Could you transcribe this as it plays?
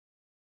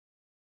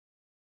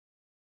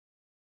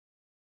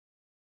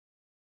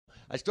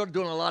I started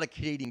doing a lot of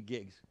Canadian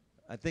gigs.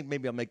 I think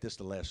maybe I'll make this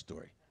the last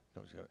story.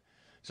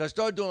 So I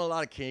started doing a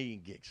lot of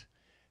Canadian gigs.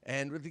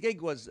 And the gig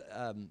was,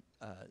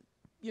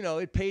 you know,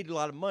 it paid a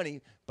lot of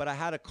money, but I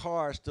had a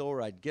car still,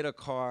 or I'd get a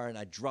car and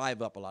I'd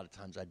drive up a lot of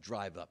times. I'd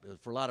drive up. It was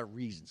for a lot of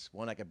reasons.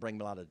 One, I could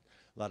bring a lot of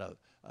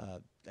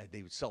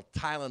they would sell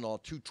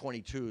Tylenol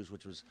 222s,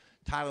 which was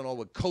Tylenol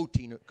with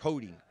codeine,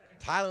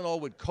 Tylenol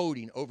with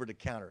codeine over the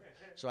counter.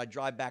 So I'd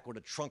drive back with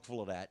a trunk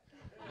full of that.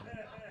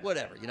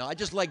 Whatever, you know, I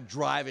just like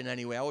driving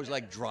anyway. I always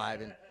like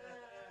driving.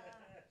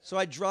 So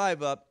I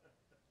drive up,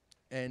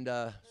 and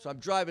so I'm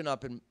driving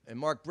up, and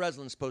Mark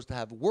Breslin's supposed to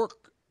have a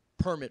work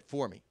permit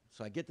for me.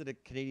 So I get to the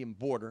Canadian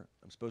border.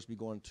 I'm supposed to be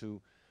going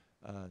to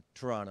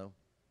Toronto,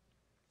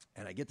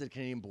 and I get to the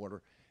Canadian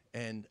border,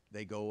 and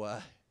they go,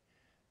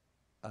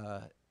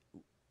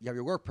 you have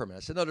your work permit? I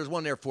said, no, there's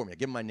one there for me. I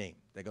give them my name.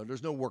 They go,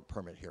 there's no work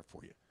permit here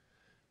for you.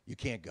 You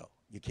can't go.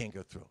 You can't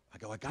go through. I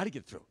go, I got to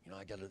get through. You know,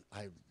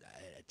 I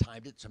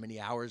timed it so many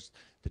hours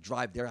to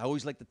drive there. I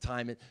always like to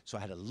time it, so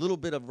I had a little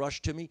bit of rush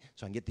to me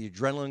so I can get the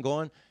adrenaline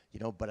going, you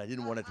know, but I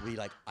didn't want it to be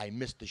like I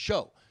missed the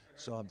show.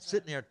 So I'm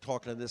sitting there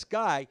talking to this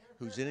guy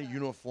who's in a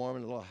uniform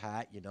and a little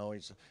hat, you know,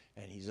 and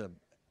he's a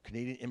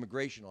Canadian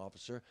immigration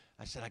officer.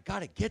 I said, I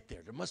got to get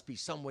there. There must be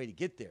some way to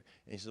get there.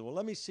 And he said, well,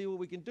 let me see what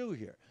we can do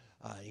here.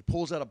 He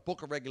pulls out a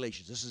book of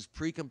regulations. This is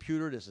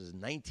pre-computer. This is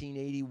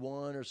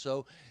 1981 or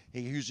so.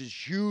 He uses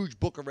this huge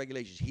book of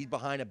regulations. He's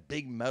behind a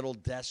big metal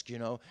desk, you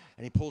know,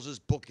 and he pulls his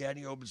book out and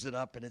he opens it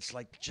up, and it's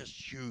like just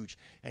huge.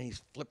 And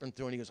he's flipping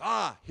through, and he goes,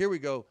 here we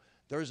go.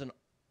 There's an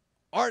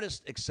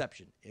artist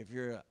exception. If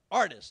you're an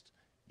artist,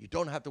 you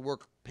don't have to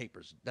work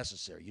papers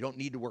necessary. You don't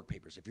need to work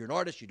papers. If you're an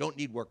artist, you don't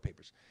need work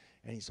papers.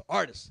 And he's an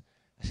artist.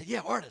 I said, yeah,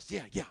 artist.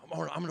 Yeah,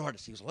 I'm an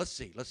artist. He goes, let's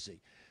see.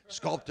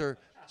 Sculptor,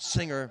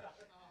 singer,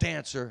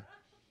 dancer.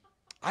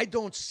 I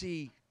don't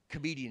see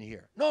comedian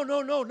here.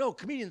 No.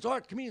 Comedian's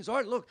art.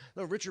 Look,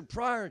 Richard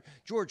Pryor and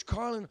George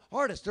Carlin,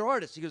 artists. They're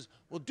artists. He goes,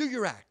 well, do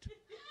your act.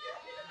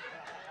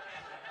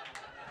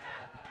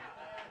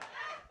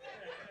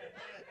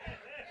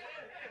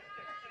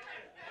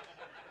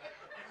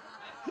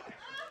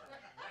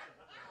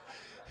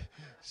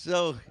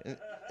 So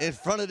in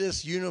front of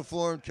this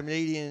uniformed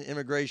Canadian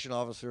immigration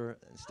officer,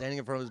 standing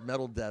in front of his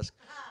metal desk,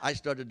 I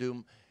started to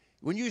do,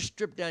 when you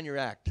strip down your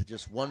act to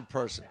just one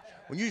person,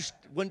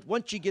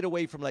 once you get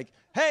away from like,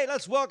 hey,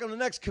 let's welcome the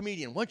next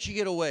comedian, once you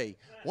get away,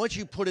 once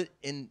you put it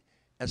in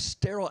a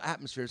sterile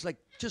atmosphere, it's like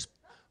just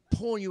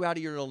pulling you out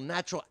of your little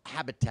natural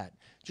habitat,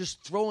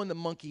 just throwing the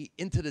monkey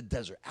into the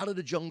desert, out of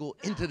the jungle,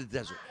 into the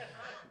desert.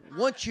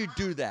 Once you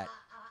do that,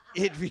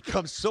 it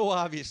becomes so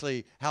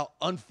obviously how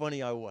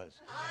unfunny I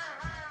was.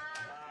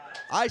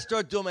 I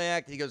start doing my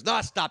act. He goes, no,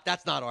 stop.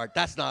 That's not art.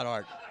 That's not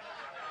art.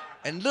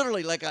 And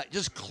literally, like, I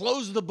just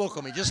closed the book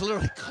on me. Just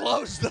literally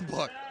closed the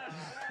book.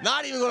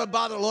 Not even going to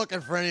bother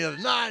looking for any of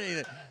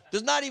it.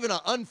 There's not even an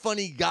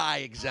unfunny guy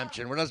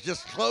exemption. We're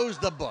just close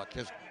the book.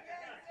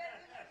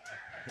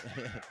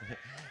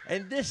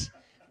 And this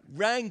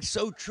rang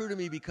so true to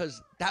me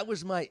because that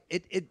was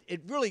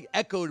it really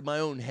echoed my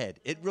own head.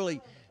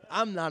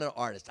 I'm not an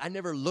artist. I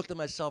never looked at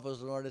myself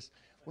as an artist.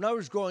 When I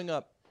was growing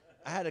up,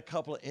 I had a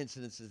couple of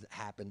incidences that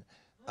happened.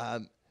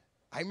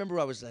 I remember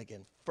I was like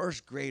in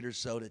first grade or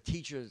so. The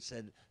teacher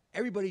said,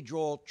 everybody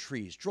draw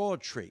trees. Draw a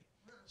tree.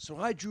 So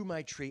I drew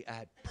my tree. I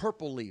had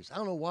purple leaves. I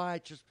don't know why,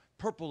 just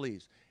purple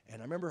leaves.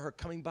 And I remember her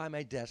coming by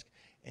my desk,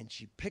 and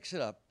she picks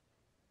it up,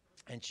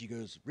 and she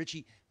goes,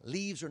 Richie,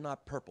 leaves are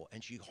not purple.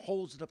 And she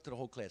holds it up to the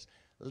whole class.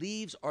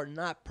 Leaves are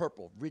not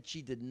purple.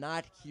 Richie did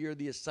not hear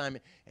the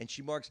assignment, and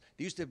she marks.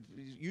 They used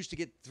to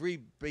get 3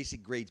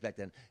 basic grades back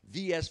then: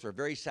 VS for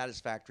very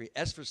satisfactory,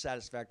 S for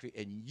satisfactory,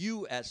 and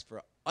US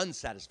for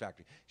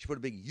unsatisfactory. She put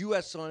a big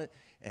US on it,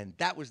 and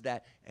that was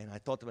that. And I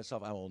thought to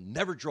myself, I will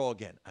never draw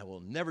again. I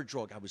will never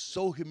draw again. I was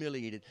so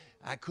humiliated,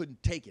 I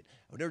couldn't take it.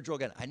 I would never draw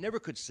again. I never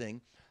could sing.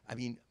 I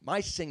mean,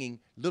 my singing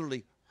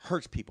literally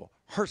hurts people.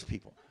 Hurts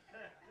people.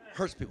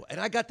 And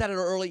I got that at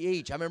an early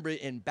age. I remember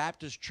in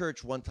Baptist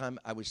church one time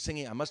I was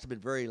singing. I must have been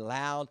very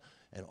loud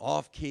and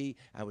off key.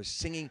 I was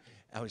singing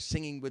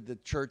with the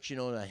church, you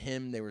know, a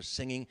hymn they were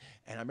singing.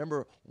 And I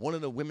remember one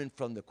of the women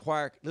from the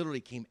choir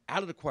literally came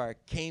out of the choir,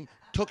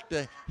 took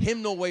the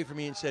hymnal away from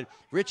me and said,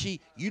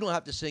 Richie, you don't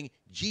have to sing.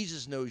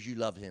 Jesus knows you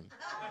love him.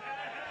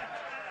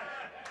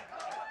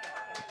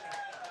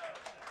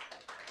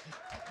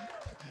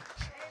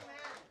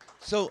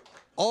 So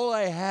all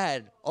I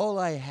had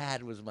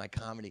was my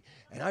comedy.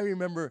 And I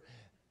remember,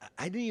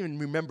 I didn't even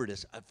remember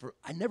this.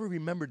 I never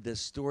remembered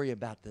this story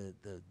about the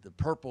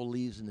purple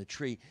leaves in the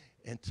tree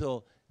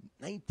until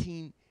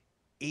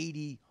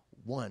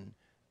 1981.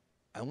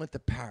 I went to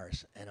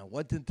Paris, and I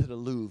went into the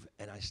Louvre,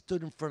 and I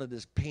stood in front of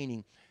this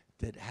painting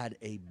that had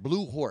a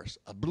blue horse.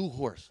 And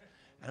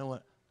I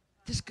went,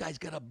 this guy's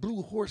got a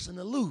blue horse in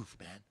the Louvre,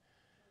 man.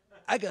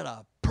 I got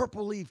a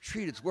purple leaf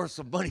tree that's worth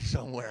some money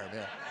somewhere,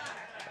 man.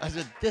 I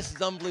said, this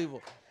is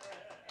unbelievable.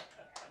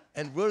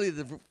 And really,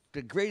 the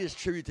greatest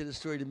tribute to this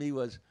story to me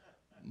was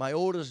my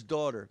oldest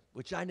daughter,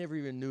 which I never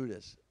even knew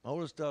this. My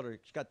oldest daughter,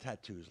 she got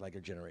tattoos, like her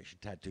generation,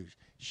 tattoos.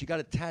 She got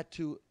a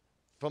tattoo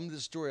from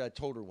the story I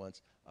told her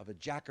once of a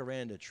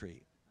jacaranda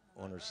tree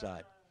on her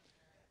side.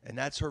 And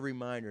that's her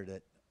reminder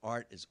that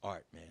art is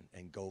art, man,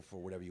 and go for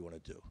whatever you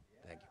want to do.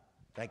 Thank you.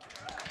 Thank you.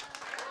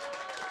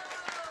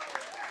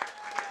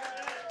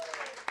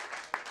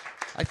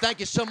 I thank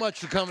you so much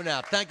for coming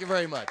out. Thank you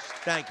very much.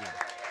 Thank you.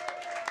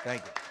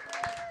 Thank you.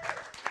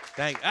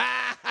 Thank you.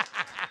 Ah!